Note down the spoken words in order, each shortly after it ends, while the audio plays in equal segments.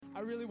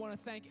really want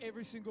to thank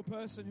every single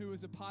person who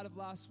was a part of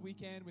last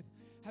weekend with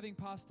having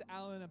Pastor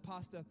Alan and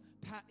Pastor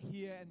Pat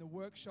here and the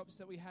workshops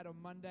that we had on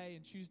Monday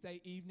and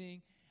Tuesday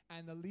evening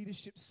and the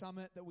leadership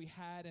summit that we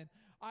had. And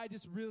I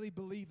just really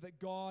believe that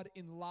God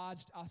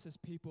enlarged us as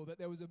people, that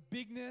there was a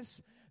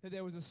bigness, that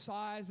there was a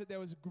size, that there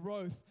was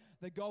growth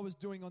that God was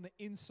doing on the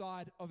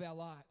inside of our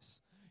lives.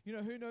 You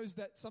know, who knows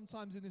that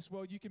sometimes in this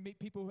world you can meet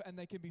people and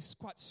they can be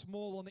quite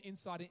small on the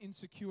inside and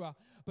insecure.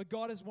 But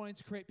God is wanting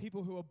to create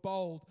people who are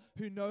bold,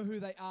 who know who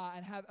they are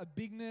and have a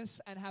bigness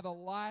and have a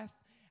life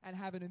and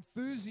have an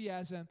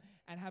enthusiasm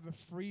and have a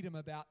freedom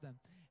about them.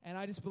 And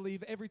I just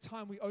believe every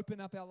time we open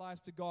up our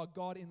lives to God,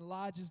 God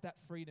enlarges that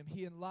freedom.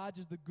 He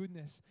enlarges the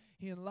goodness.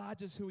 He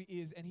enlarges who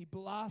He is. And He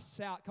blasts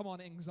out,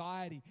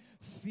 anxiety,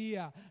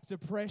 fear,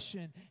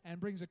 depression, and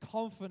brings a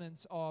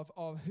confidence of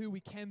who we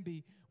can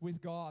be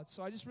with God.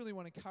 So I just really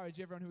want to encourage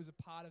everyone who is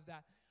a part of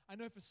that. I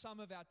know for some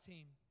of our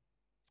team,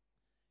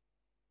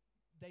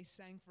 they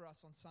sang for us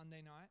on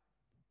Sunday night.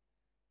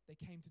 They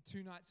came to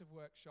 2 nights of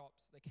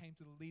workshops. They came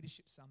to the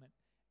leadership summit.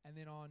 And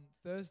then on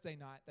Thursday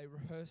night, they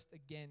rehearsed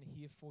again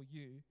here for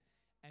you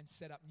and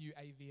set up new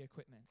AV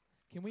equipment.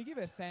 Can we give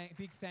a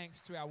big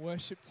thanks to our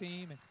worship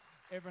team and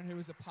everyone who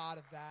was a part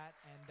of that?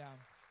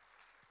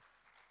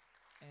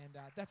 And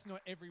that's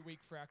not every week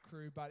for our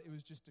crew, but it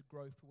was just a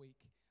growth week,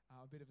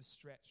 a bit of a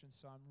stretch. And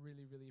so I'm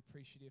really, really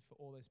appreciative for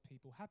all those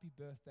people. Happy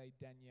birthday,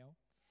 Danielle,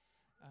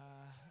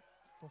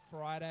 for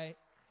Friday.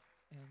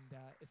 And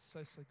it's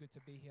so good to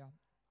be here.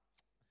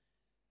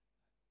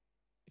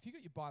 If you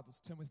got your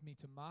Bibles, turn with me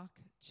to Mark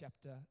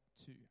chapter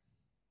 2.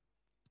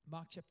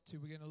 Mark chapter 2,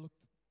 we're going to look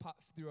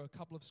through a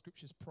couple of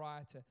scriptures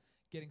prior to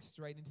getting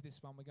straight into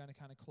this one. We're going to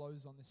kind of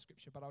close on this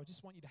scripture, but I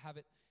just want you to have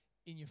it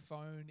in your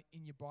phone,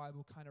 in your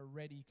Bible, kind of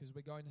ready, because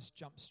we're going to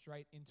jump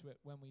straight into it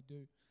when we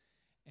do.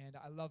 And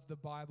I love the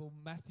Bible,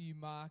 Matthew,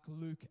 Mark,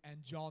 Luke,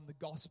 and John, the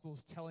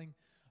Gospels telling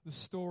the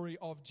story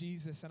of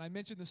Jesus. And I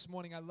mentioned this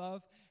morning, I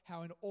love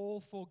how in all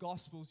 4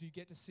 Gospels you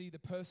get to see the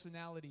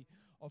personality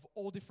of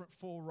all different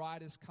 4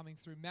 writers coming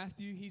through.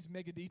 Matthew, he's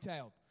mega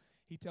detailed.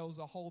 He tells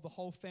the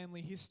whole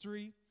family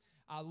history.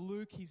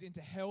 Luke, he's into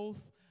health.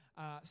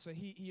 So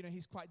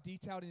he's quite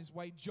detailed in his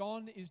way.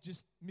 John is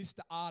just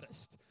Mr.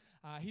 Artist.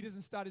 He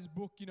doesn't start his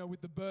book,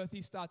 with the birth.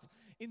 He starts,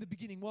 in the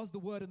beginning was the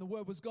Word, and the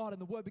Word was God, and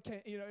the Word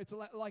became, it's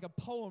like a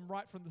poem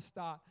right from the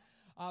start.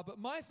 But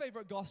my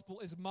favorite gospel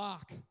is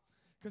Mark,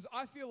 because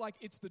I feel like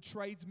it's the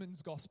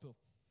tradesman's gospel.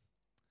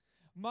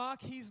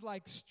 Mark, he's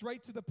like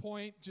straight to the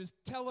point, just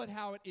tell it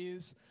how it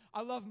is.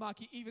 I love Mark.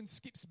 He even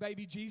skips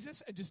baby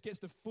Jesus and just gets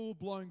to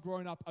full-blown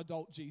grown-up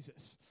adult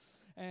Jesus.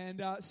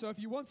 And so if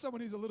you want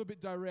someone who's a little bit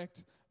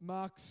direct,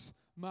 Mark's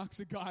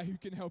a guy who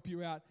can help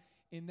you out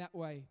in that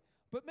way.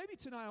 But maybe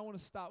tonight I want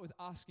to start with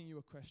asking you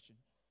a question.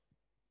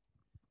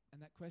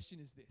 And that question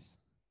is this.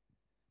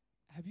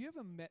 Have you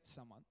ever met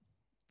someone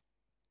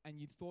and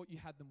you thought you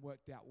had them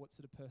worked out what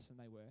sort of person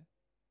they were,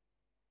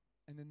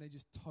 and then they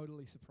just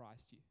totally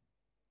surprised you?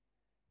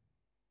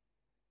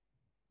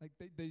 Like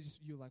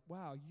you're like,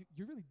 wow,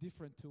 you're really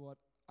different to what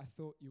I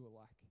thought you were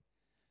like.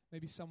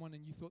 Maybe someone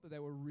and you thought that they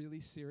were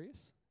really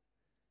serious,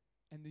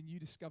 and then you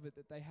discovered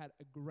that they had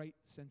a great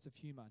sense of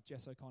humor,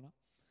 Jess O'Connor.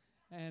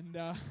 And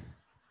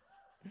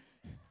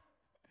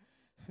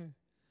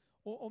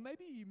or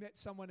maybe you met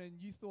someone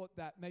and you thought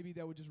that maybe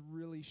they were just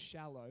really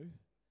shallow,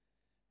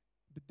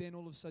 but then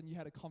all of a sudden you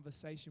had a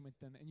conversation with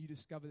them and you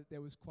discovered that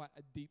there was quite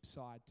a deep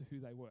side to who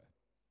they were.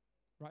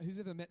 Right? Who's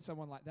ever met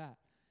someone like that?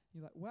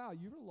 You're like, wow,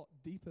 you're a lot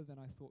deeper than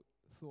I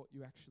thought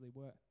you actually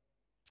were.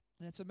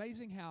 And it's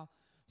amazing how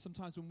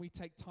sometimes when we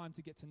take time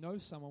to get to know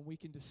someone, we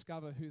can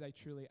discover who they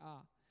truly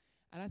are.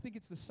 And I think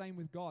it's the same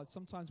with God.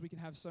 Sometimes we can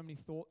have so many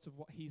thoughts of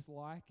what He's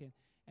like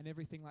and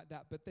everything like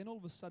that. But then all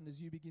of a sudden,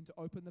 as you begin to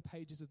open the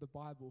pages of the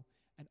Bible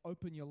and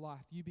open your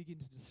life, you begin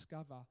to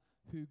discover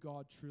who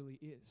God truly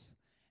is.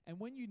 And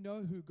when you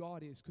know who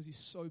God is, because He's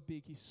so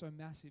big, He's so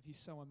massive, He's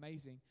so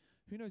amazing,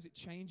 who knows, it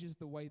changes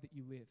the way that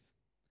you live.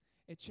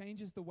 It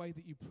changes the way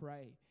that you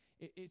pray.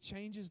 It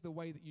changes the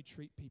way that you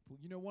treat people.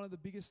 You know, one of the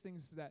biggest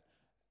things that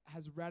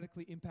has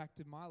radically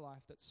impacted my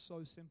life that's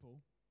so simple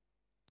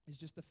is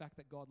just the fact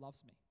that God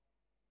loves me.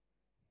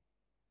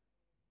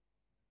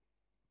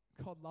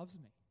 God loves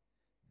me.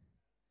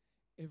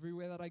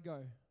 Everywhere that I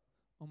go,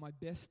 on my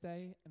best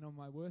day and on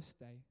my worst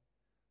day,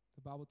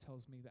 the Bible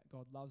tells me that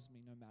God loves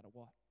me no matter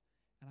what.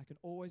 And I can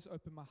always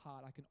open my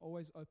heart. I can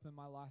always open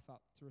my life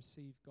up to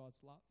receive God's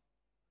love.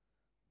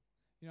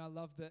 You know, I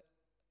love that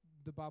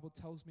the Bible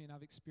tells me, and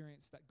I've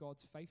experienced, that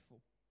God's faithful,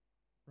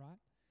 right?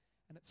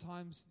 And at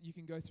times you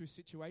can go through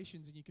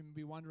situations and you can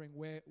be wondering,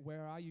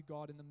 where are you,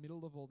 God, in the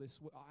middle of all this?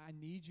 I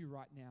need you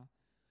right now.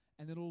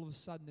 And then all of a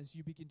sudden, as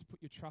you begin to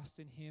put your trust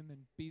in Him and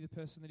be the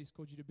person that He's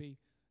called you to be,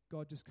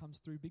 God just comes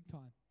through big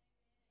time.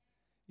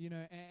 You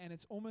know, and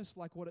it's almost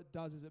like what it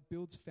does is it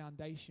builds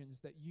foundations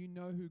that you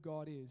know who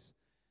God is,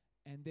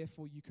 and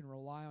therefore you can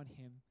rely on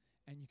Him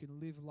and you can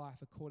live life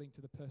according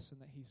to the person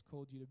that He's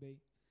called you to be.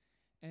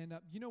 And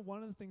you know,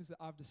 one of the things that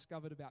I've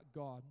discovered about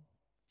God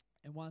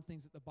And one of the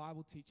things that the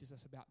Bible teaches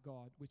us about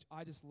God, which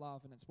I just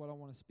love, and it's what I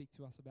want to speak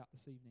to us about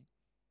this evening,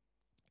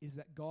 is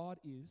that God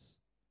is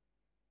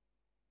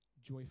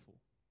joyful.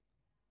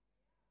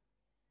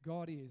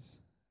 God is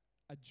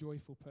a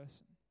joyful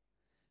person.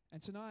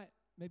 And tonight,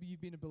 maybe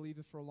you've been a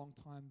believer for a long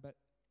time, but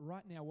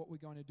right now what we're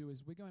going to do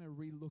is we're going to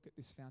re-look at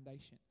this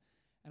foundation.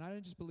 And I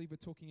don't just believe we're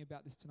talking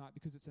about this tonight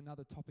because it's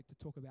another topic to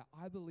talk about.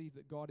 I believe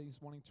that God is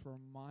wanting to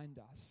remind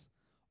us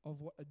of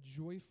what a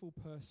joyful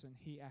person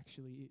he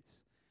actually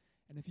is.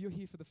 And if you're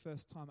here for the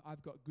first time,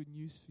 I've got good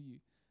news for you,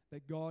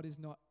 that God is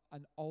not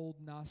an old,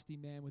 nasty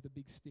man with a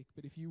big stick.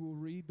 But if you will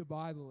read the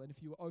Bible and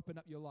if you will open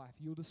up your life,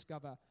 you'll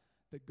discover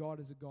that God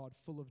is a God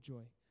full of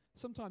joy.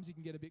 Sometimes you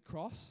can get a bit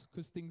cross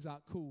because things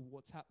aren't cool,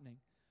 what's happening.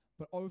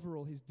 But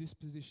overall, his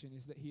disposition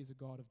is that he is a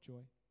God of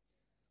joy.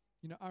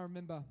 You know, I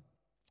remember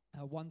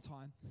one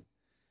time,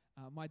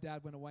 my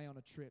dad went away on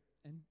a trip.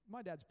 And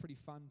my dad's pretty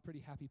fun,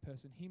 pretty happy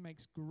person. He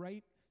makes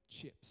great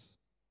chips.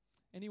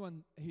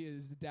 Anyone here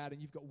is a dad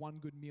and you've got one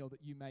good meal that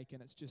you make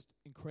and it's just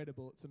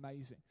incredible, it's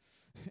amazing.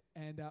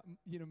 And,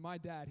 my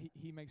dad,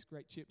 he makes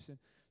great chips. And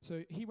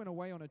so he went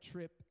away on a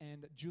trip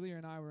and Julia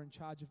and I were in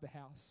charge of the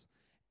house.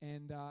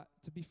 And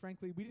to be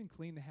frankly, we didn't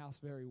clean the house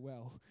very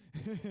well.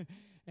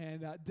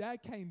 And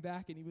Dad came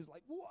back and he was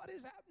like, what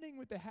is happening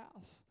with the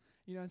house?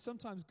 You know, and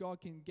sometimes God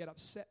can get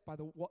upset by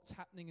what's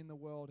happening in the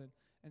world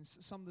and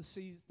some of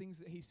the things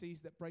that he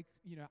sees that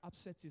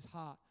upsets his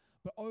heart.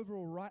 But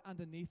overall, right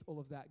underneath all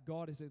of that,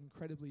 God is an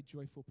incredibly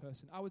joyful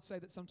person. I would say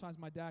that sometimes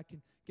my dad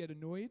can get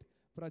annoyed,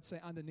 but I'd say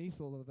underneath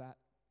all of that,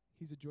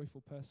 he's a joyful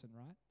person,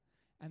 right?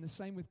 And the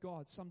same with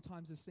God.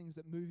 Sometimes there's things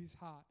that move his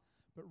heart,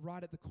 but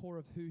right at the core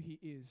of who he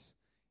is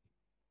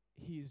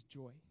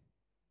joy.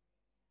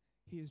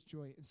 He is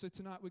joy. And so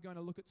tonight we're going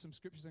to look at some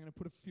scriptures. I'm going to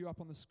put a few up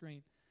on the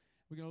screen.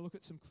 We're going to look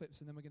at some clips,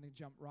 and then we're going to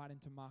jump right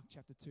into Mark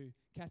chapter 2.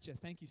 Katja,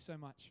 thank you so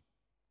much.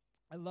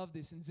 I love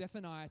this. In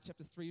Zephaniah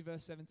chapter 3,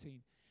 verse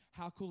 17,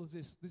 how cool is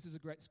this? This is a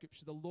great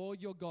scripture. The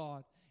Lord your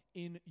God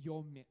in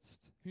your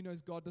midst. Who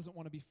knows God doesn't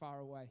want to be far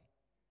away?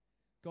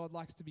 God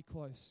likes to be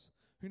close.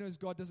 Who knows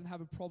God doesn't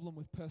have a problem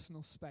with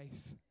personal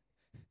space?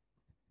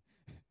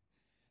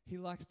 He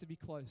likes to be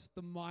close.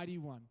 The mighty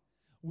one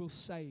will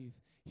save.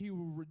 He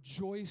will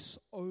rejoice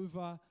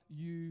over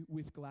you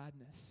with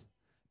gladness.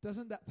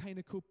 Doesn't that paint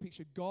a cool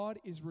picture? God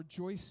is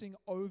rejoicing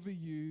over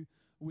you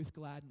with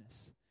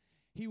gladness.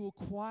 He will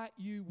quiet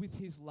you with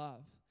his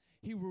love.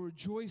 He will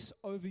rejoice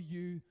over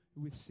you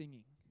with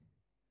singing.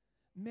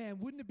 Man,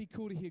 wouldn't it be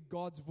cool to hear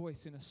God's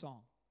voice in a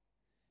song?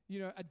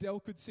 You know, Adele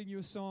could sing you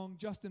a song.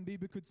 Justin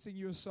Bieber could sing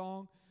you a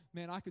song.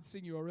 Man, I could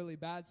sing you a really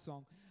bad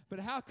song. But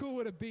how cool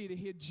would it be to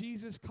hear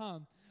Jesus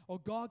come or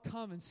God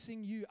come and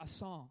sing you a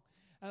song?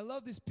 And I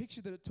love this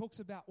picture that it talks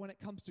about when it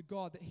comes to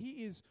God, that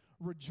he is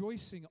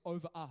rejoicing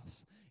over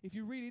us. If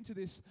you read into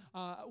this,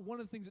 one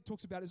of the things it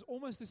talks about is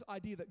almost this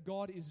idea that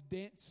God is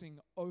dancing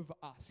over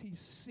us. He's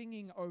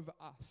singing over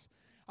us.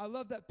 I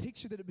love that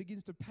picture that it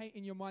begins to paint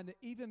in your mind, that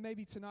even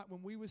maybe tonight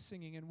when we were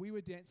singing and we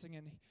were dancing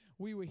and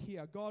we were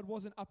here, God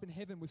wasn't up in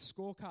heaven with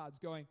scorecards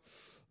going,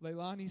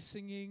 Leilani's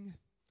singing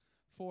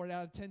 4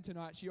 out of 10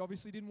 tonight. She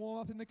obviously didn't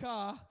warm up in the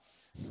car.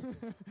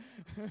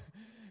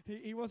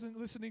 He wasn't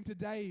listening to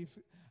Dave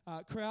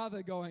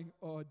Crowther going,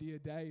 oh dear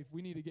Dave,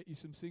 we need to get you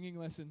some singing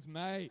lessons,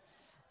 mate.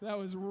 That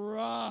was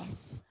rough.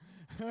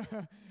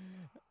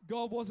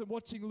 God wasn't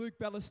watching Luke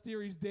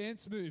Ballesteri's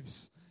dance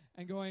moves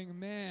and going,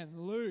 man,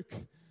 Luke,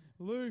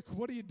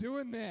 what are you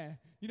doing there?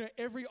 You know,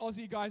 every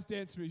Aussie guy's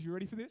dance moves. You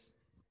ready for this?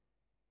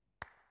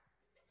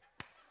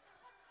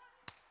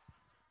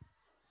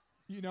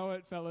 You know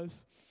it,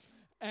 fellas.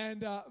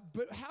 And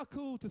but how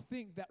cool to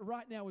think that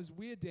right now as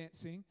we're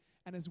dancing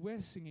and as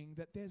we're singing,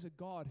 that there's a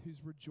God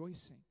who's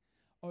rejoicing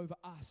over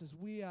us. As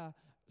we are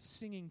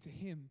singing to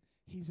him,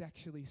 he's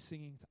actually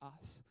singing to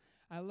us.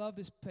 I love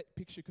this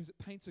picture because it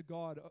paints a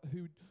God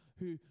who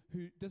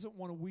doesn't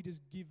want to we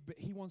just give, but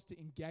he wants to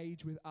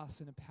engage with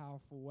us in a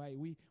powerful way.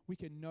 We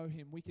can know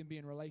him. We can be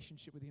in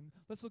relationship with him.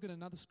 Let's look at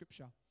another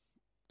scripture.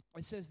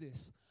 It says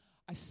this,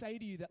 I say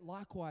to you that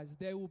likewise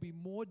there will be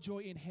more joy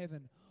in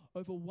heaven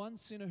over one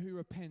sinner who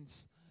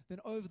repents than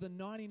over the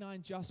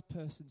 99 just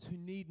persons who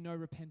need no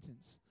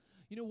repentance.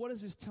 You know, what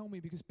does this tell me?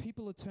 Because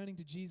people are turning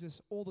to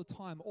Jesus all the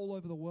time, all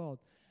over the world,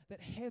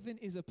 that heaven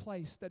is a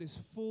place that is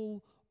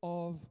full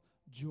of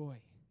joy.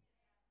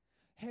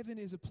 Heaven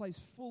is a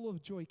place full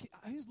of joy.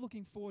 Who's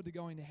looking forward to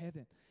going to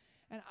heaven?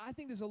 And I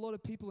think there's a lot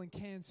of people in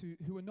Cairns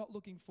who are not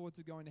looking forward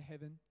to going to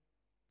heaven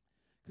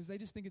because they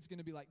just think it's going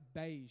to be like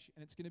beige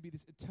and it's going to be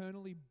this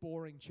eternally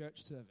boring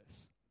church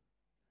service.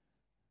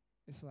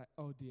 It's like,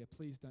 oh dear,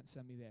 please don't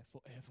send me there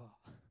forever.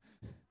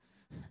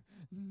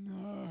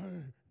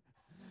 No.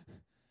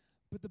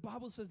 But the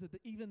Bible says that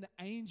even the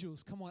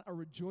angels, are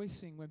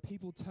rejoicing when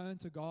people turn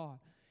to God.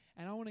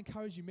 And I want to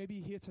encourage you, maybe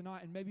you're here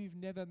tonight and maybe you've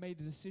never made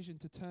a decision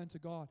to turn to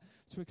God,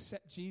 to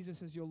accept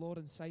Jesus as your Lord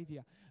and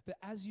Savior, that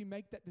as you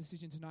make that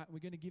decision tonight, we're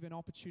going to give an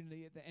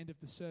opportunity at the end of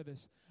the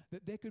service,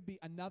 that there could be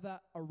another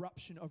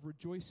eruption of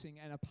rejoicing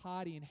and a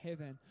party in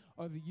heaven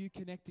over you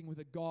connecting with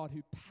a God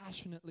who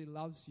passionately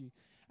loves you.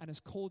 and has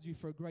called you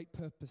for a great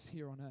purpose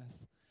here on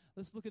earth.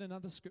 Let's look at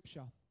another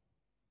scripture.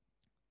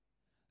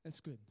 That's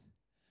good.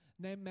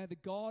 Now may the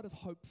God of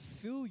hope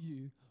fill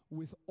you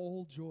with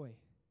all joy.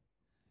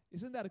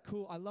 Isn't that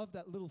I love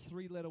that little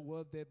 3-letter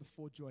word there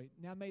before joy.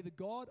 Now may the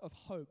God of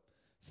hope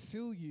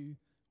fill you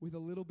with a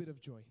little bit of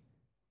joy.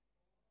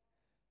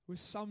 With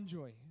some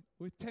joy.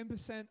 With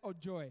 10% of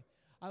joy.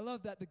 I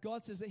love that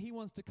God says that he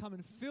wants to come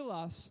and fill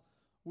us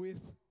with,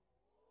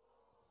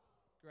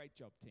 great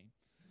job team,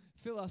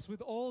 fill us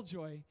with all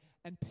joy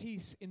and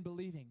peace in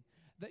believing,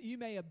 that you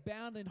may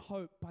abound in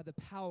hope by the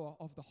power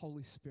of the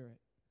Holy Spirit.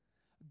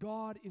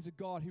 God is a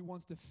God who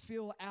wants to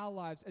fill our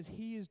lives as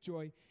he is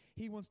joy.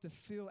 He wants to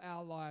fill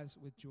our lives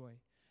with joy.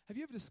 Have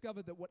you ever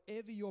discovered that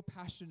whatever you're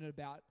passionate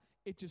about,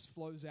 it just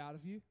flows out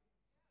of you?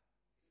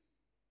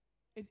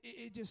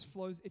 It just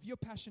flows. If you're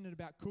passionate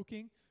about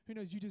cooking, who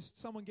knows,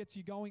 someone gets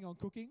you going on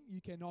cooking,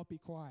 you cannot be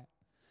quiet.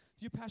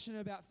 If you're passionate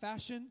about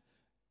fashion,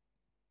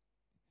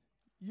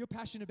 you're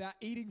passionate about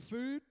eating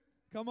food,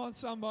 come on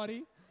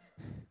somebody.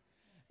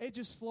 It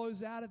just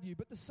flows out of you.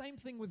 But the same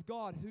thing with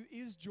God, who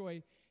is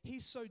joy.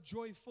 He's so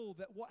joyful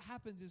that what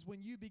happens is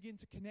when you begin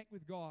to connect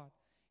with God,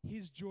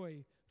 his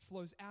joy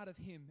flows out of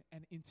him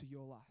and into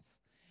your life.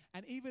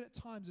 And even at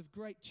times of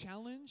great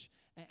challenge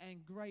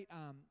and great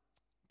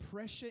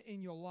pressure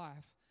in your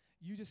life,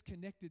 you just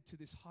connected to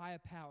this higher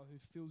power who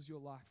fills your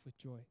life with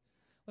joy.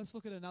 Let's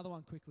look at another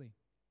one quickly.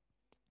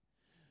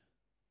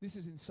 This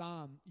is in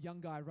Psalm, young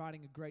guy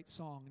writing a great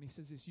song, and he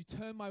says this: you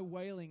turn my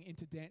wailing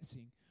into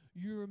dancing.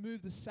 You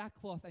remove the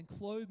sackcloth and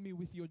clothe me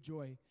with your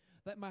joy,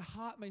 that my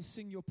heart may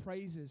sing your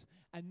praises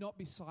and not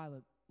be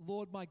silent.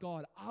 Lord my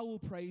God, I will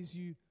praise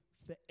you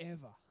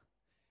forever.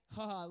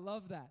 I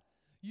love that.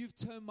 You've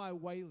turned my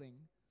wailing.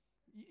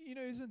 You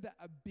know, isn't that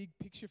a big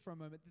picture for a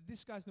moment? That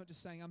this guy's not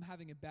just saying, I'm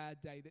having a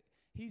bad day. That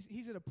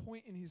he's at a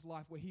point in his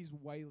life where he's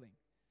wailing.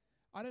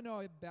 I don't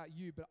know about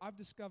you, but I've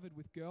discovered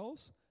with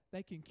girls,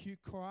 they can cute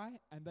cry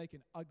and they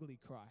can ugly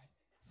cry.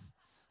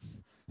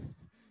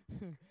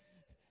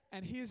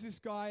 And here's this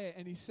guy,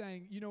 and he's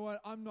saying, you know what,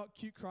 I'm not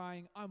cute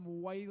crying,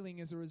 I'm wailing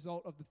as a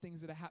result of the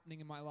things that are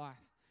happening in my life.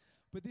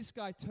 But this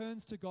guy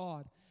turns to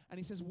God, and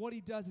he says what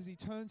he does is he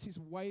turns his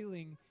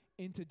wailing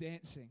into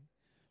dancing.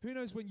 Who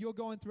knows, when you're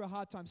going through a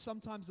hard time,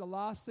 sometimes the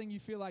last thing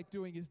you feel like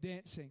doing is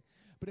dancing.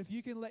 But if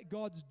you can let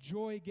God's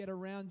joy get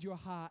around your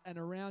heart and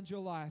around your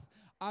life,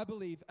 I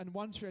believe, in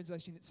one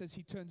translation it says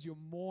he turns your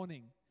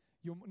mourning,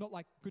 not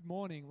like good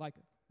morning, like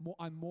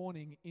I'm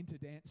mourning, into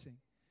dancing.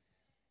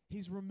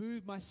 He's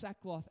removed my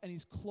sackcloth and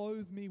he's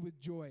clothed me with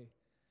joy.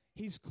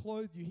 He's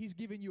clothed you. He's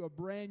given you a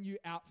brand new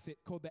outfit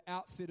called the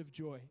outfit of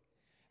joy.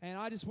 And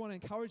I just want to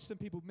encourage some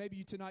people, maybe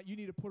you tonight, you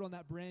need to put on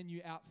that brand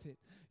new outfit.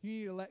 You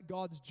need to let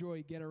God's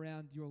joy get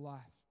around your life.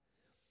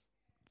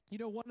 You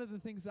know, one of the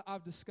things that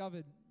I've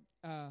discovered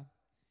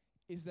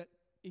is that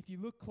if you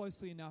look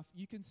closely enough,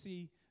 you can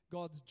see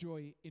God's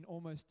joy in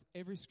almost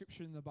every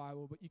scripture in the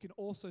Bible, but you can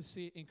also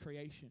see it in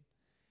creation.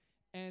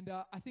 And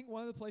I think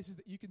one of the places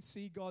that you can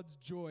see God's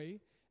joy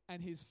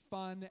and his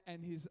fun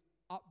and his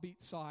upbeat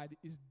side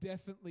is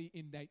definitely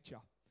in nature.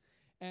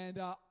 And,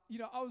 you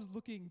know, I was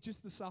looking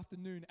just this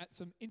afternoon at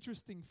some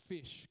interesting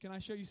fish. Can I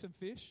show you some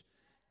fish?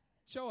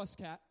 Show us,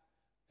 Kat.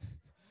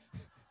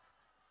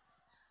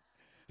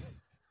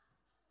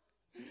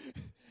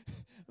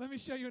 Let me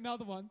show you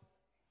another one.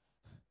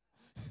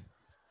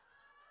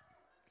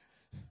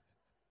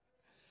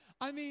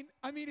 I mean,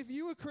 if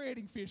you were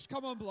creating fish,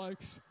 come on,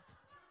 blokes.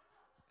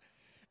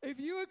 If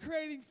you were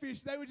creating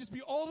fish, they would just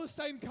be all the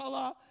same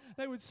color.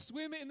 They would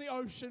swim in the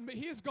ocean. But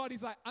here's God.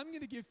 He's like, I'm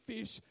going to give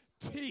fish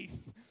teeth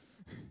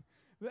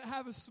that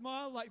have a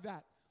smile like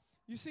that.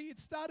 You see, it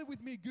started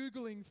with me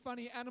Googling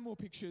funny animal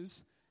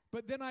pictures,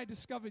 but then I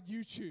discovered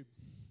YouTube.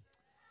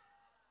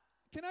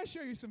 Can I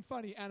show you some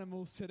funny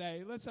animals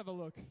today? Let's have a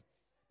look.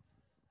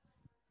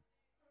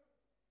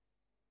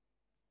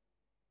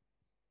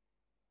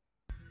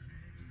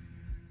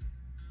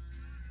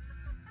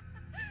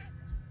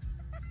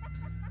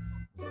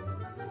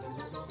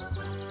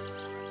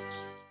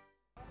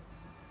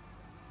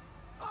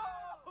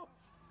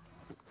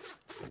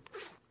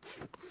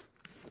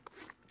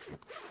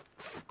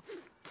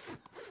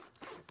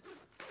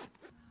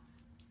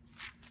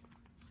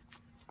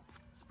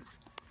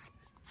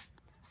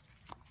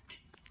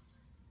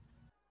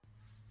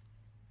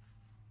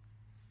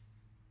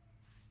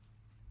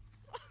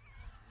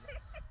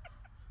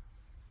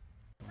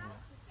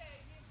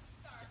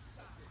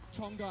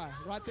 Chong guy,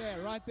 right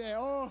there, right there.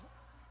 Oh.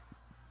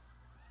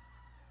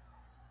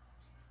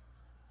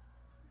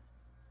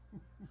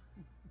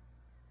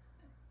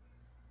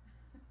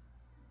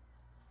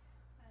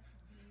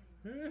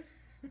 That's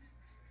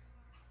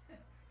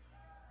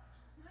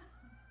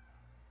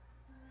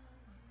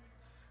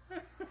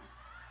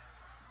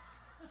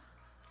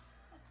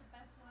the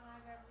best one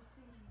I've ever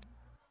seen.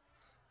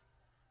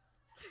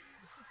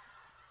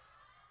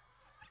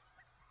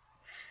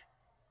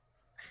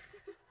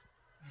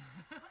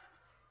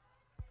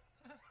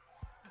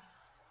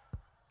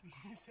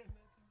 Can you send that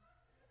to me?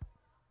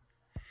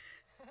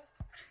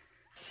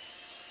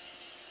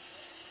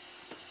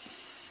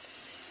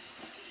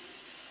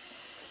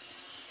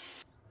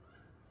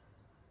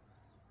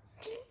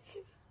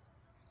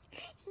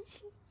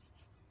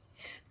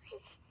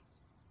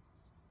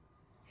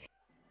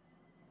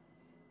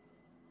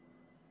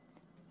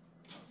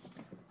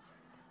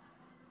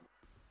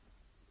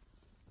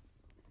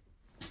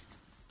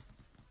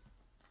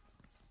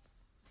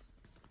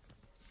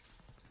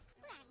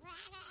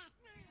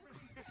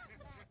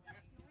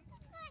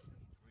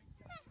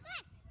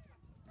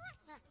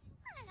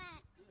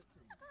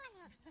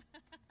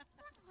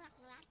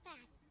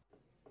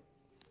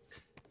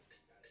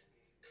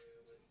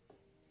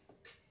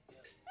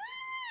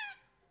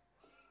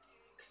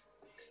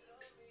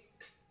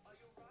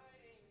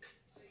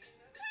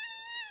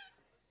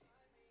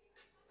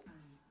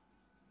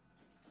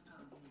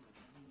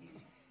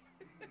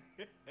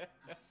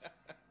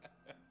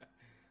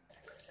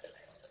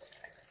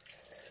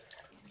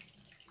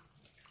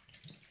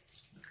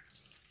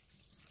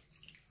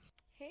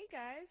 Hey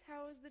guys,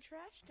 how was the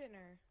trash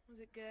dinner? Was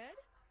it good?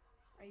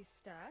 Are you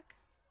stuck?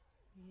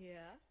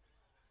 Yeah.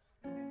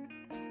 Can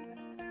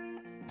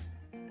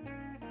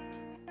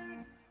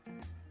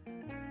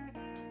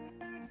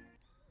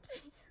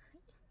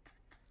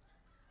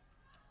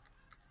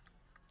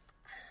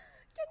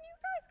you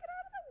guys get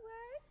out of the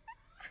way?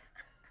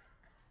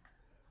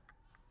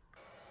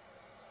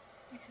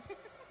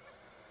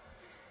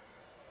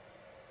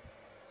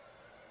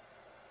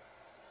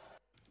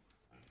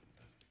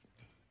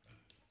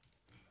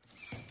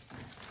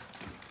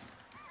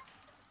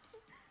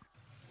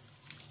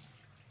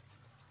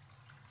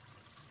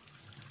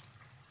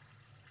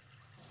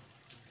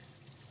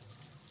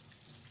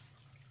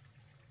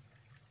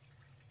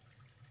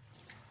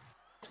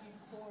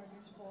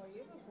 Foreigners for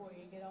you before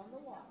you get on the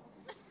water.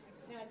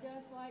 Now,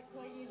 just like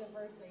for you, the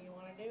first thing you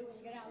want to do when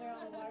you get out there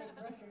on the water is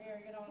brush your hair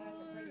and get all nice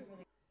and pretty for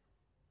the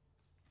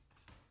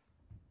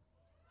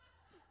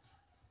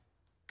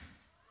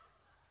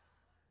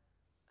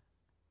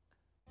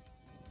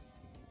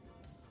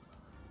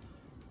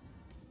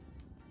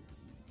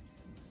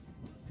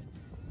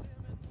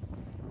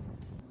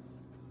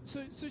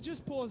So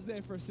just pause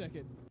there for a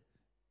second.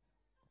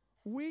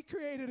 We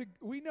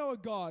know a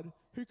God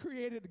who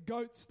created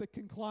goats that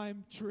can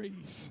climb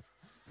trees.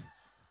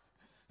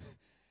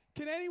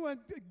 Can anyone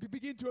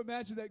begin to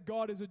imagine that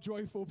God is a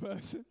joyful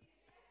person?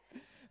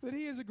 That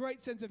he has a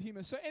great sense of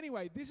humor. So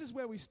anyway, this is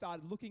where we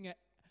started looking at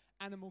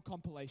animal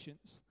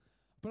compilations.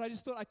 But I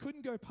just thought I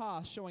couldn't go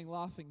past showing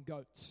laughing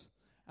goats.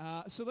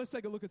 So let's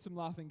take a look at some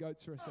laughing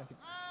goats for a second.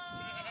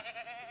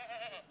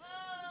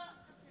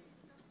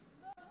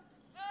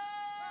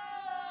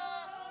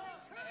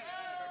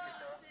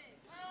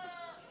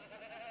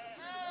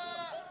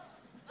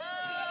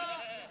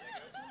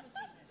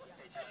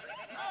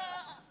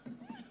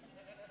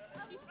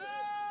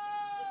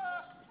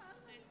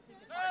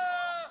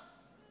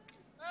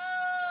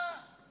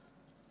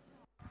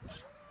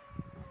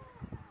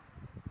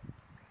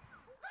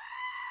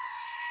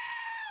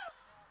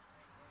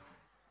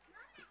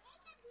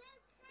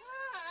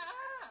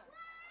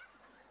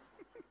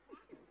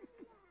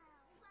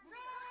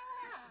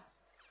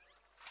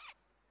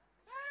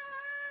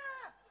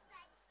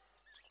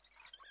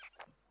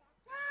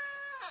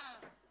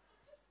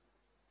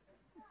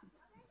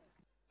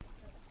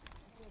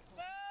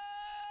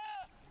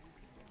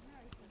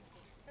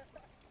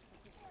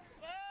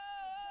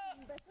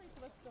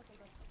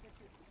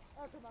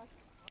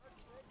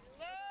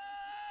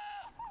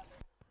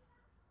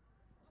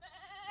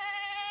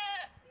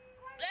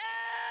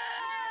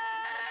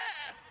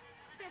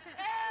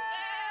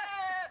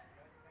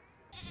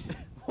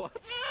 What?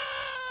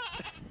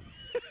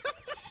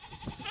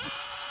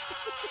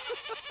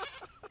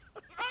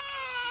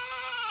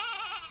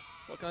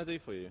 What can I do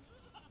for you?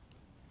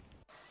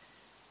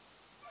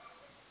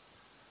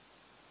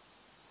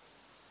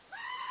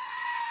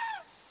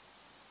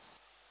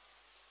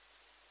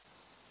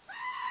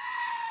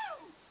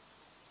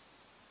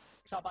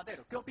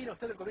 Zapatero. ¿Qué opina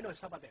usted del gobierno de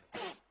Zapatero?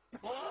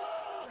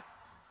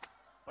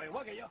 Pues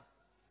igual que yo.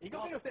 ¿Y qué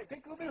opina usted?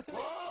 ¿Qué opina usted?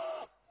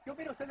 ¿Qué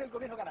opina usted del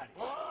gobierno canario?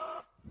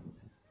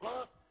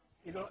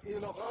 ¿Y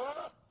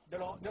de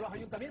los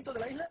ayuntamientos de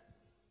la isla?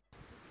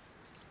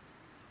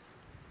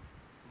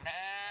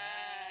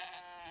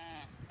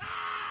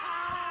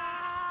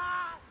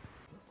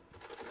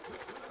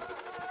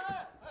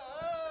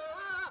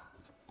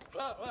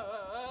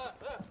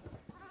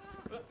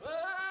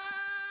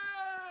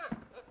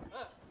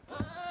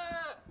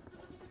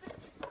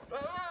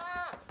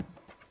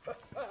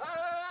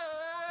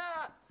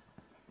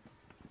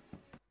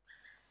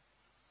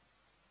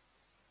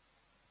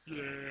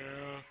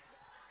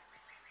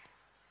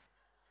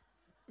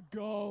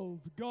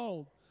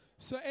 Gold.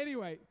 So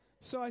anyway,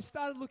 I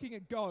started looking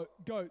at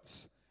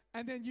goats,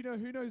 and then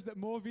who knows that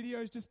more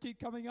videos just keep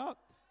coming up?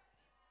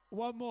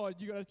 One more,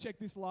 you got to check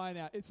this line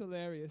out. It's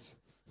hilarious.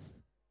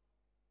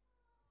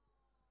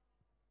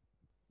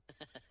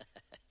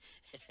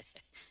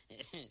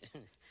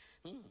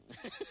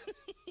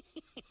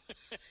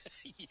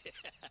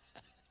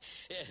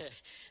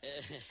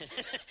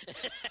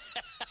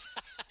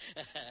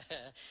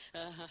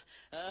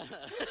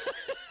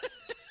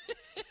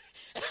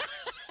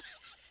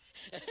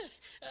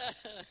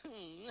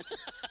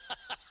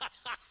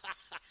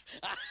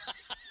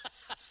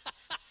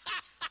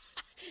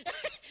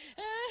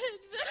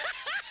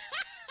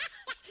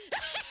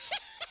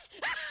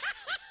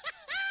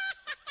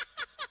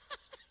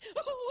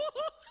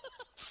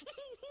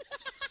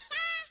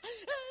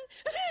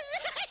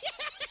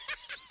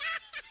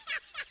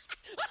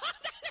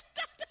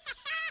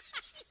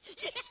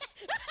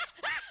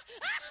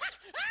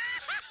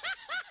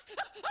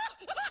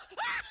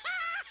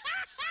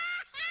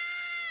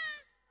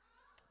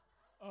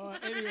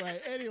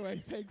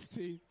 Anyway, thanks,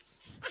 team.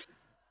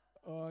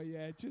 Oh,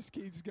 yeah, it just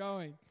keeps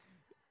going.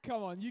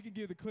 Come on, you can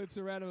give the clips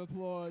a round of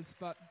applause,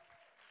 but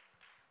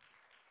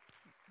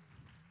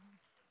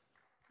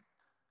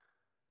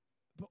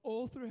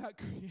all throughout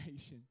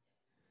creation,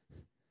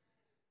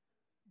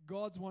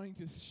 God's wanting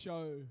to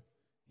show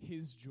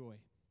his joy.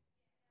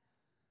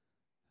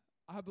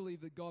 I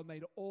believe that God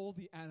made all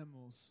the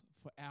animals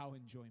for our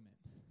enjoyment,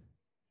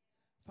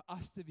 for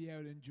us to be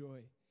able to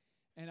enjoy.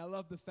 And I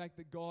love the fact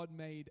that God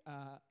made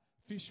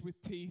fish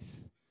with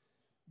teeth,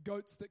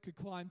 goats that could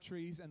climb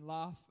trees and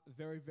laugh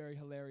very, very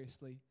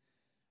hilariously.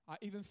 I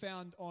even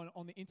found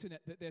on the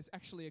internet that there's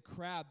actually a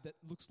crab that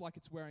looks like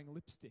it's wearing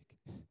lipstick.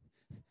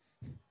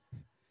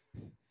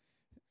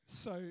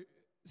 So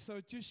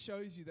it just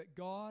shows you that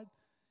God,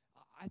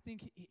 I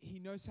think he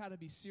knows how to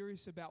be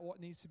serious about what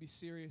needs to be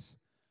serious,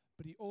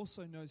 but he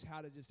also knows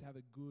how to just have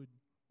a good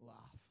laugh.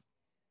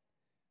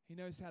 He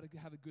knows how to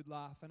have a good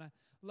laugh. And I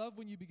love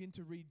when you begin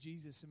to read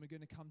Jesus, and we're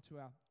going to come to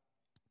our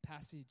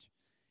passage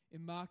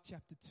in Mark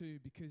chapter 2,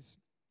 because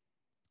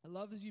I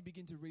love as you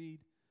begin to read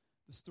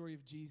the story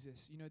of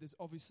Jesus. You know, there's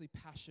obviously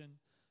passion,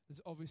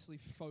 there's obviously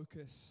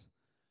focus,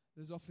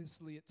 there's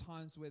obviously at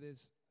times where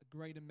there's a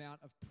great amount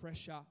of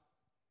pressure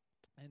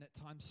and at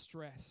times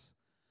stress.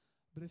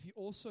 But if you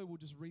also will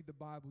just read the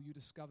Bible, you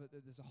discover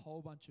that there's a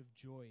whole bunch of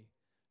joy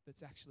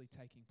that's actually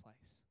taking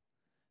place.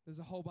 There's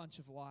a whole bunch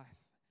of life.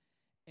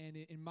 And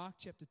in Mark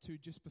chapter 2,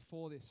 just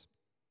before this,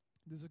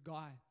 there's a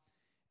guy,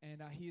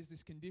 and he has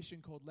this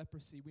condition called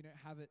leprosy. We don't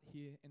have it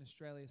here in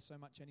Australia so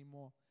much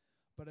anymore,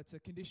 but it's a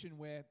condition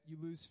where you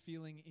lose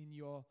feeling in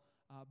your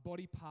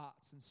body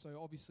parts, and so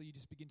obviously you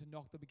just begin to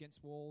knock them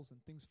against walls,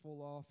 and things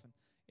fall off, and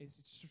it's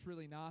just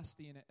really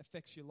nasty, and it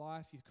affects your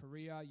life, your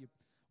career,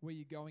 where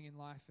you're going in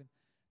life. And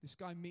this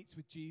guy meets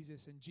with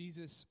Jesus, and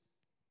Jesus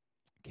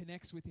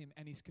connects with him,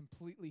 and he's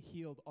completely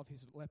healed of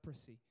his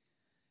leprosy.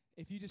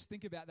 If you just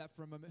think about that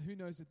for a moment, who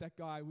knows that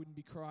guy wouldn't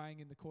be crying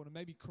in the corner,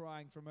 maybe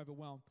crying from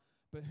overwhelm,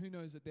 but who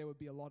knows that there would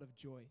be a lot of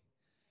joy.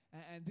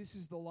 And this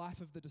is the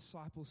life of the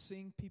disciples,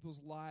 seeing people's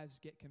lives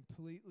get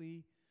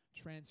completely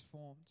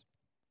transformed.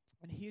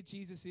 And here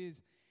Jesus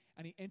is,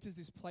 and he enters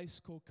this place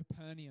called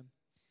Capernaum.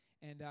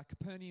 And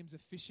Capernaum's a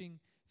fishing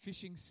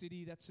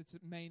city. That's its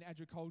main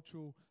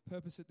agricultural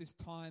purpose at this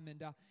time.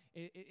 And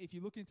if you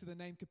look into the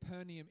name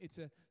Capernaum, it's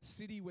a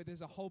city where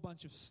there's a whole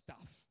bunch of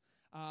stuff.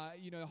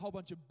 A whole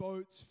bunch of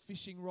boats,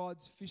 fishing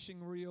rods,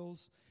 fishing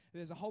reels.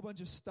 There's a whole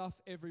bunch of stuff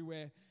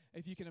everywhere.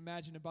 If you can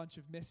imagine a bunch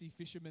of messy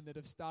fishermen that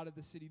have started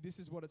the city, this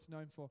is what it's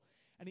known for.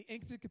 And he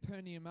entered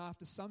Capernaum.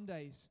 After some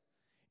days,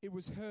 it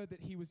was heard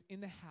that he was in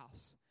the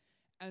house.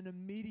 And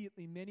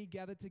immediately many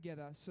gathered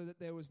together so that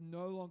there was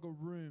no longer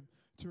room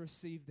to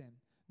receive them,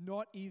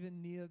 not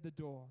even near the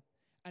door.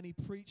 And he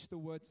preached the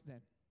word to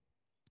them.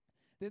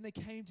 Then they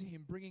came to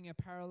him, bringing a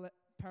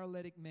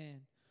paralytic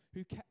man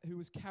who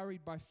was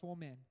carried by 4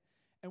 men.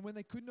 And when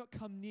they could not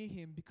come near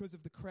him because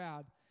of the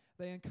crowd,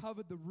 they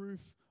uncovered the roof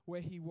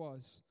where he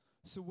was.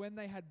 So when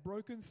they had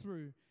broken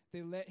through,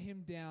 they let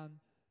down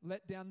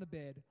the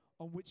bed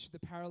on which the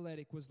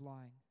paralytic was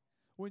lying.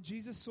 When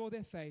Jesus saw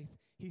their faith,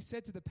 he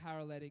said to the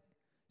paralytic,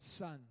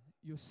 "Son,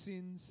 your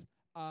sins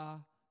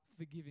are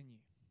forgiven you."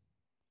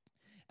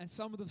 And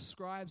some of the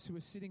scribes who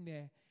were sitting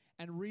there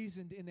and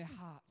reasoned in their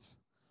hearts,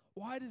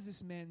 "Why does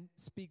this man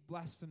speak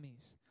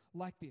blasphemies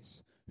like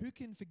this? Who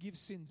can forgive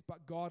sins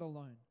but God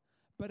alone?"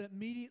 But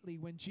immediately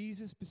when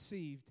Jesus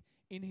perceived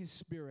in his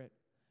spirit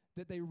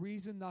that they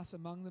reasoned thus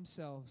among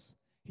themselves,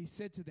 he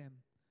said to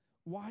them,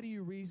 "Why do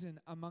you reason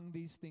among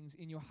these things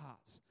in your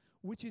hearts?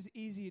 Which is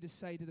easier to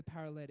say to the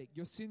paralytic,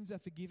 'Your sins are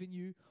forgiven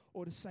you,'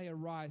 or to say,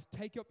 'Arise,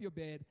 take up your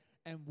bed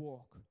and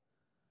walk'?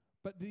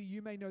 But that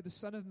you may know the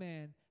Son of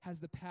Man has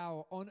the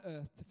power on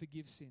earth to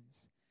forgive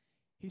sins."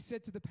 He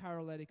said to the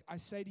paralytic, "I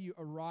say to you,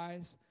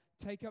 arise,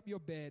 take up your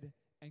bed,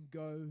 and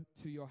go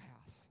to your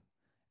house."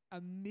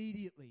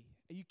 Immediately,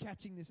 are you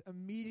catching this?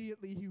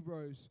 Immediately he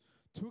rose,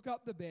 took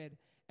up the bed,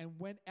 and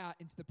went out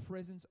into the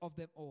presence of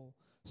them all.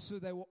 So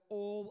they were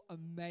all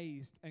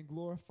amazed and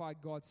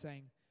glorified God,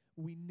 saying,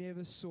 "We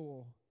never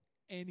saw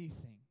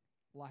anything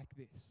like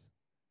this."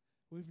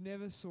 We've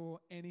never saw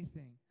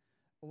anything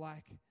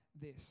like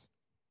this.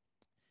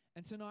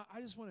 And tonight,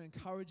 I just want to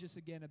encourage us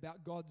again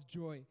about God's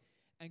joy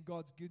and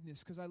God's goodness,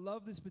 because I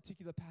love this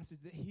particular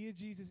passage that here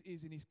Jesus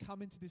is, and he's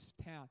come into this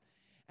town.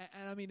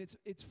 And I mean,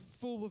 it's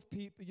full of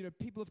people. You know,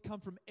 people have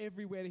come from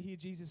everywhere to hear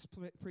Jesus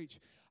preach.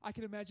 I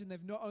can imagine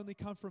they've not only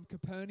come from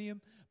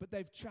Capernaum, but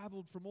they've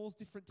traveled from all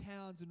different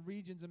towns and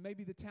regions, and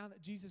maybe the town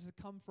that Jesus had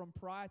come from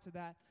prior to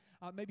that,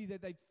 maybe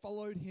that they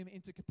followed him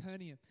into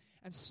Capernaum.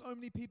 And so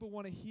many people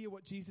want to hear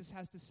what Jesus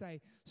has to say.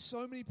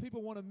 So many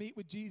people want to meet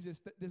with Jesus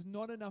that there's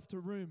not enough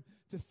room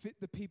to fit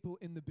the people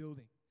in the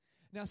building.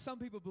 Now, some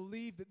people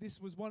believe that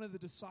this was one of the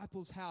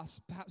disciples' house,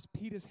 perhaps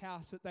Peter's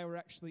house that they were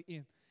actually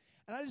in.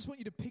 And I just want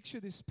you to picture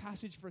this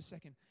passage for a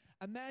second.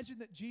 Imagine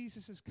that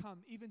Jesus has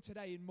come, even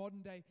today in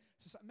modern day.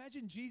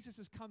 Imagine Jesus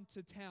has come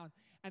to town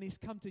and he's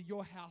come to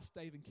your house,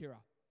 Dave and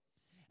Kira.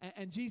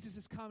 And Jesus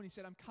has come and he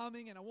said, "I'm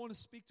coming and I want to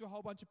speak to a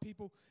whole bunch of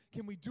people.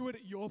 Can we do it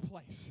at your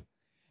place?"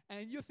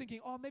 And you're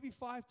thinking, oh, maybe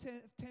 5,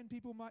 10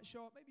 people might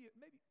show up, maybe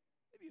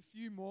a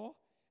few more,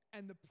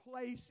 and the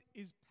place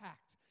is packed.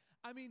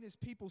 I mean, there's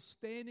people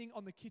standing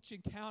on the kitchen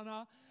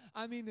counter.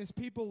 I mean, there's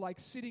people like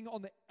sitting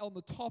on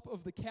the top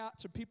of the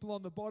couch and people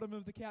on the bottom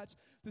of the couch.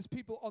 There's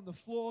people on the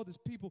floor. There's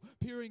people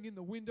peering in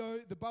the window.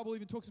 The Bible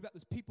even talks about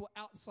there's people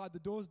outside the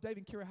doors. Dave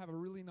and Kira have a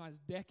really nice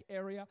deck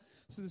area.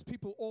 So there's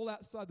people all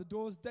outside the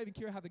doors. Dave and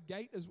Kira have a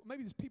gate.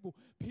 Maybe there's people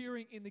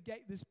peering in the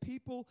gate. There's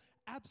people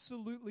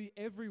absolutely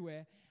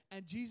everywhere.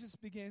 And Jesus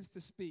begins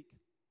to speak.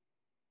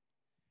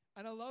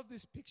 And I love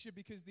this picture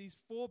because these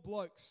 4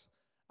 blokes,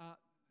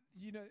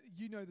 you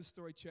know the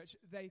story, church.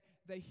 They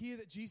hear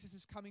that Jesus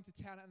is coming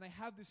to town, and they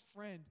have this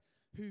friend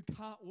who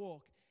can't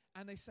walk,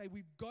 and they say,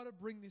 we've got to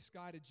bring this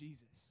guy to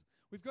Jesus.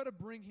 We've got to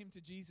bring him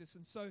to Jesus.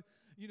 And so,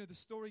 the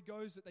story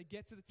goes that they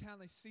get to the town,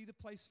 they see the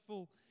place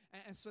full,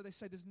 and so they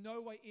say there's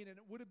no way in, and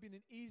it would have been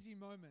an easy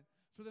moment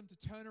for them to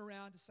turn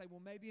around to say,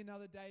 well, maybe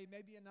another day,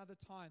 maybe another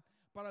time.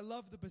 But I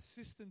love the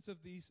persistence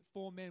of these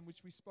 4 men,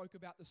 which we spoke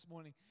about this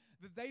morning,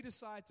 that they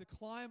decide to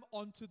climb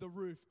onto the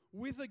roof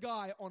with a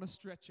guy on a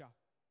stretcher.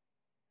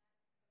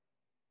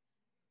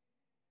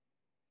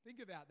 Think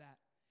about that.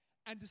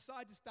 And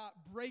decide to start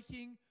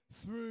breaking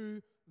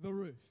through the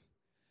roof.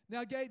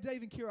 Now, Dave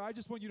and Kira, I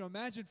just want you to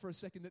imagine for a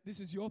second that this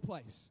is your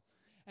place.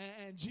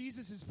 And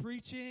Jesus is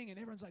preaching, and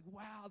everyone's like,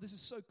 wow, this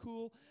is so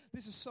cool.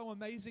 This is so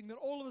amazing. Then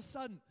all of a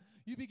sudden,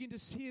 you begin to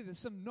hear there's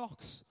some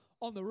knocks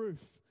on the roof.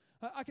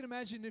 I can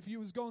imagine if you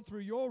was going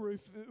through your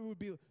roof, it would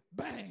be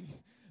bang,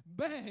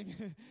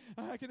 bang.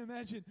 I can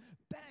imagine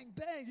bang,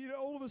 bang.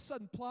 All of a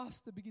sudden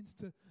plaster begins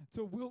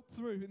to wilt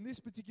through. In this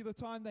particular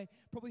time, they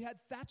probably had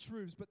thatch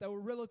roofs, but they were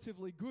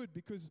relatively good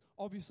because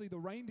obviously the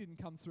rain didn't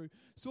come through.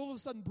 So all of a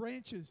sudden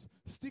branches,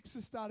 sticks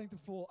are starting to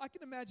fall. I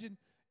can imagine,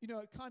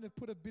 it kind of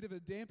put a bit of a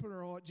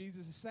dampener on what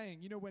Jesus is saying.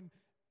 When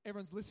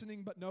everyone's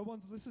listening, but no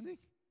one's listening.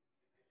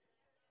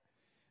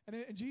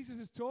 And Jesus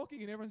is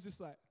talking and everyone's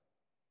just like.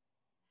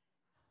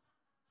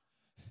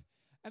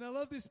 And I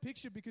love this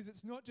picture because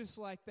it's not just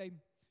like they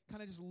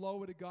kind of just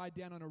lowered a guy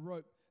down on a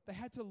rope. They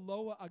had to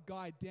lower a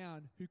guy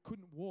down who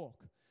couldn't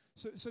walk.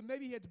 So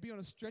maybe he had to be on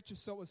a stretcher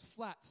so it was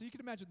flat. So you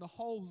can imagine the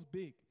hole's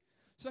big.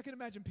 So I can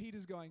imagine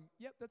Peter's going,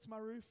 yep, that's my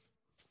roof.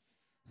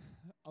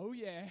 Oh,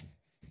 yeah.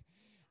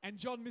 And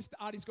John, Mr.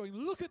 Artie's going,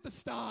 look at the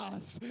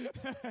stars.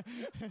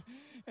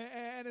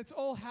 And it's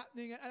all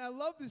happening. And I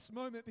love this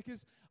moment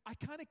because I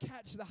kind of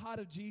catch the heart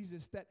of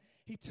Jesus that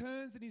he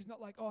turns and he's not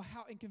like, oh,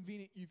 how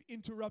inconvenient, you've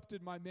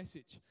interrupted my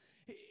message.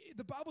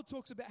 The Bible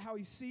talks about how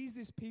he sees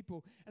these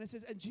people and it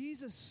says, and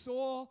Jesus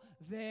saw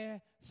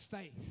their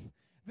faith.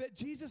 That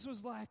Jesus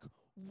was like,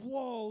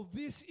 whoa,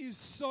 this is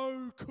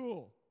so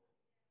cool.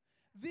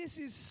 This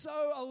is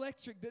so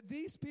electric that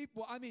these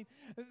people,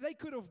 they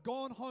could have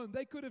gone home.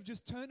 They could have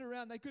just turned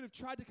around. They could have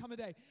tried to come a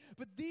day.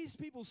 But these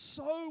people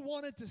so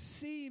wanted to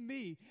see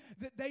me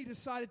that they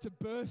decided to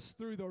burst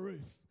through the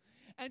roof.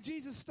 And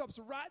Jesus stops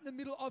right in the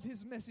middle of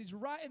his message,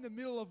 right in the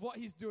middle of what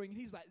he's doing. And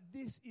he's like,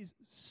 this is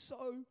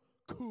so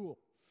cool.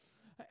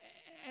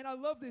 And I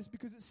love this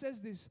because it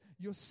says this,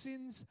 your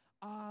sins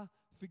are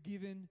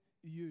forgiven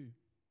you.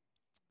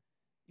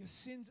 Your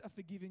sins are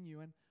forgiven you.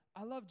 And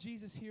I love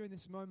Jesus here in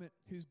this moment,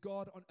 who's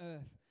God on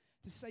earth,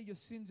 to say your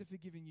sins are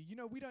forgiven you.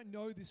 We don't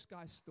know this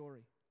guy's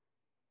story.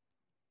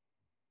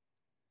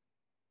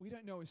 We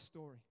don't know his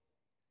story.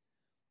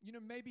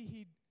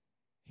 Maybe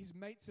his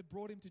mates had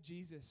brought him to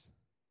Jesus,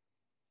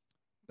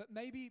 but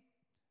maybe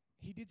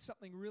he did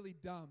something really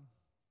dumb,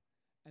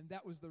 and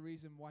that was the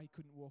reason why he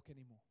couldn't walk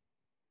anymore.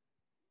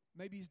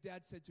 Maybe his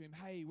dad said to him,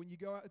 hey, when you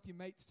go out with your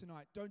mates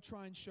tonight, don't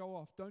try and show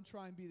off. Don't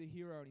try and be the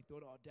hero. And he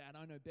thought, oh, Dad,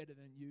 I know better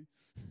than you.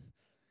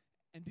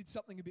 And did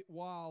something a bit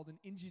wild and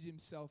injured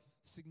himself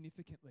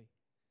significantly.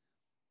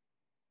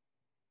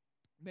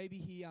 Maybe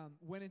he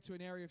went into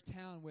an area of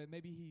town where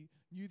maybe he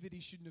knew that he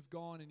shouldn't have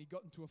gone, and he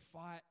got into a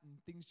fight and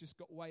things just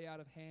got way out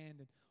of hand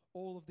and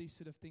all of these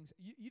sort of things.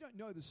 You don't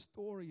know the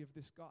story of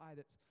this guy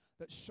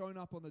that's shown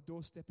up on the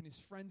doorstep, and his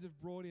friends have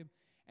brought him,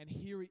 and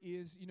here he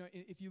is.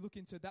 If you look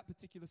into that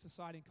particular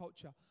society and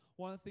culture,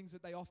 one of the things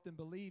that they often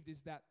believed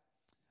is that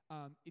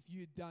if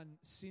you'd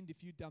sinned,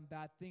 if you'd done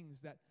bad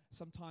things, that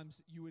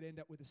sometimes you would end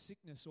up with a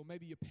sickness, or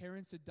maybe your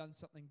parents had done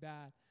something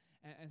bad,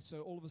 and so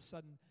all of a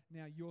sudden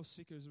now you're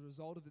sick as a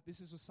result of it. This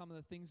is some of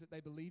the things that they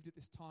believed at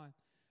this time.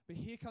 But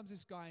here comes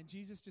this guy, and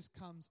Jesus just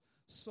comes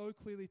so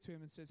clearly to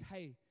him and says,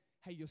 hey,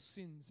 your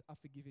sins are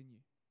forgiven you.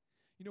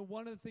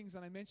 One of the things,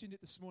 and I mentioned it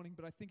this morning,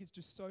 but I think it's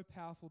just so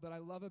powerful, that I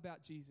love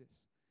about Jesus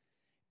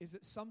is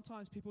that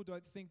sometimes people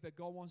don't think that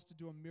God wants to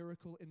do a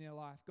miracle in their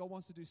life. God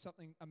wants to do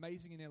something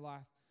amazing in their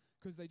life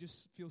because they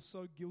just feel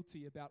so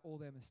guilty about all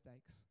their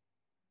mistakes.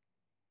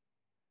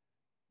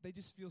 They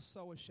just feel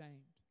so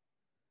ashamed.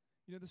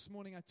 This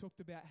morning I talked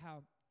about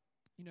how,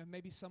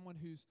 maybe someone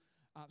who's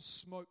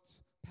smoked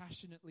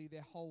passionately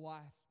their whole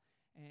life,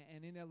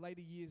 and in their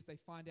later years they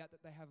find out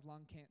that they have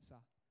lung cancer.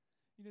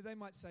 They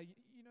might say,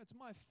 it's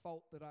my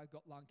fault that I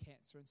got lung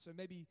cancer. And so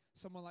maybe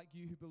someone like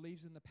you who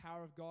believes in the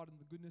power of God and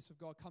the goodness of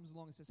God comes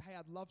along and says, hey,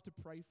 I'd love to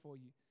pray for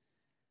you.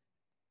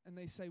 and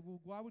they say, well,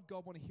 why would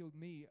God want to heal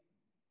me?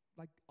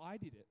 Like, I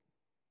did it.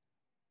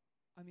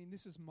 I mean,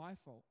 this was my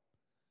fault.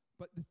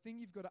 But the thing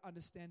you've got to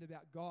understand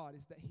about God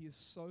is that He is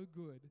so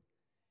good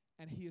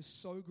and He is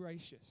so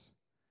gracious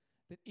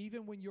that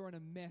even when you're in a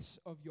mess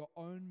of your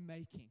own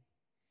making,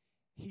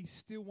 He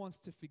still wants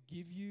to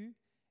forgive you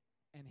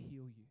and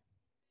heal you.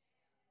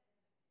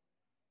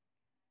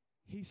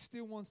 He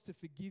still wants to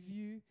forgive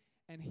you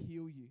and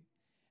heal you.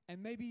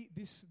 And maybe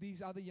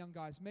these other young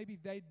guys, maybe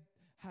they'd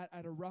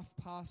had a rough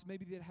past,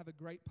 maybe they'd have a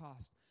great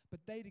past, but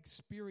they'd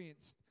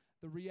experienced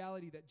the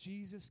reality that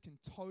Jesus can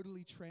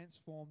totally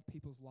transform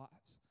people's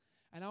lives.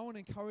 And I want to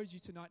encourage you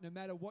tonight, no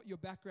matter what your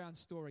background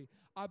story,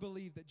 I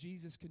believe that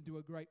Jesus can do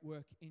a great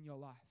work in your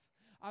life.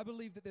 I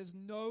believe that there's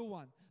no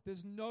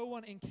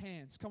one in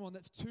Cairns, come on,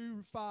 that's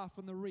too far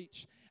from the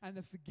reach and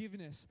the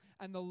forgiveness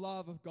and the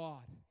love of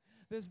God.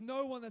 There's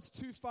no one that's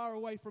too far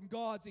away from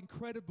God's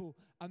incredible,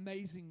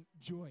 amazing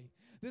joy.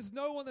 There's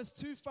no one that's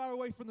too far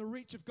away from the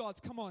reach of God's,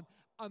 come on,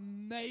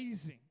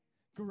 amazing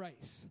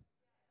grace.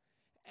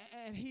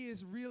 And He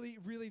is really,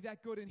 really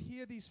that good. And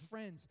here are these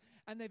friends,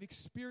 and they've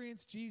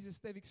experienced Jesus.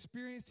 They've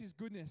experienced His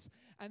goodness.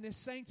 And they're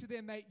saying to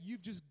their mate,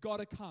 you've just got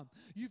to come.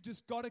 You've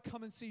just got to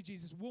come and see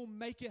Jesus. We'll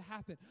make it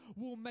happen.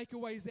 We'll make a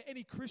way. Is there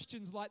any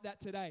Christians like that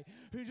today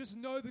who just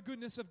know the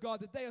goodness of God,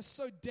 that they are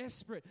so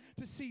desperate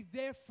to see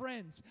their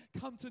friends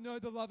come to know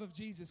the love of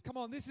Jesus? Come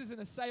on, this isn't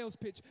a sales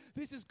pitch.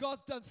 This is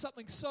God's done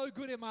something so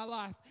good in my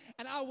life,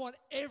 and I want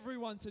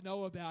everyone to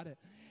know about it.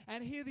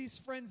 And here these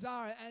friends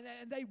are,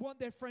 and they want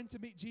their friend to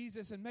meet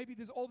Jesus. And maybe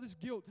there's all this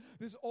guilt,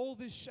 there's all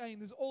this shame,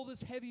 there's all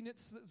this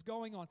heaviness that's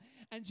going on.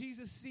 And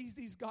Jesus sees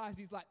these guys.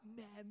 He's like,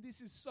 man, this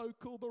is so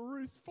cool. The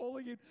roof's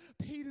falling in.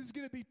 Peter's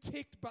going to be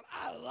ticked, but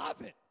I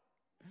love it.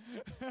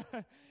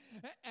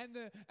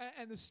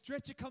 and the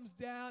stretcher comes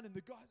down, and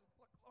the guys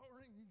are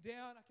lowering him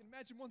down. I can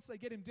imagine once they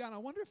get him down, I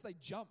wonder if they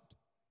jumped,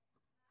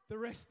 the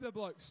rest of the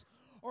blokes.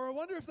 Or I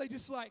wonder if they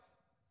just like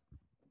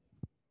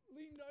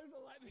leaned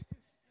over like this.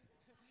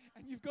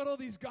 And you've got all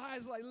these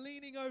guys like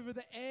leaning over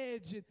the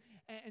edge,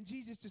 and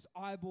Jesus just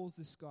eyeballs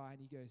this guy, and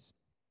He goes,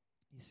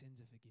 your sins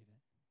are forgiven.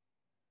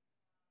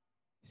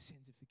 Your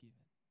sins are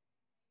forgiven.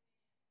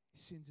 Your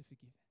sins are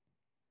forgiven.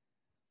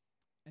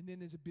 And then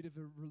there's a bit of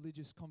a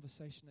religious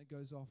conversation that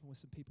goes off with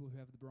some people who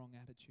have the wrong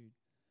attitude.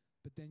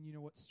 But then you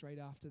know what? Straight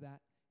after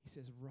that, He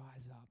says,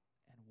 rise up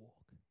and walk.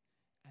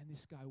 And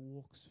this guy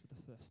walks for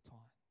the first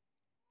time.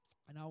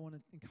 And I want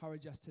to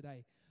encourage us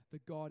today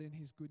that God in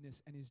His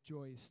goodness and His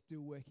joy is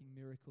still working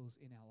miracles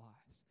in our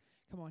lives.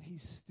 Come on,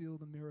 He's still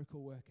the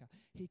miracle worker.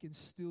 He can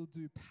still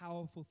do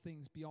powerful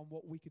things beyond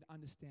what we could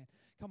understand.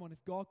 Come on,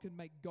 if God can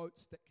make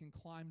goats that can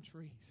climb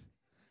trees.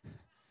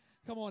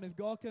 Come on, if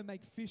God can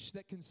make fish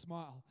that can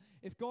smile.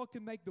 If God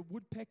can make the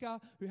woodpecker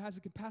who has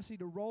the capacity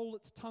to roll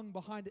its tongue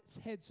behind its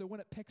head so when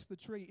it pecks the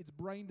tree, its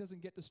brain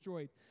doesn't get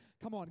destroyed.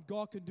 Come on,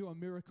 God can do a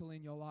miracle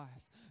in your life.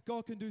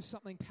 God can do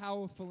something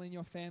powerful in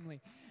your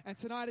family. And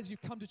tonight as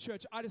you've come to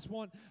church, I just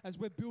want, as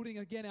we're building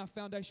again our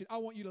foundation, I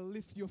want you to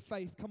lift your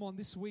faith, come on,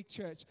 this week,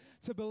 church,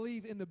 to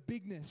believe in the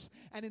bigness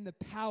and in the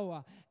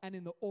power and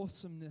in the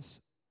awesomeness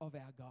of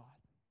our God,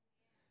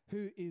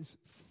 who is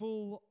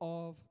full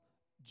of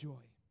joy.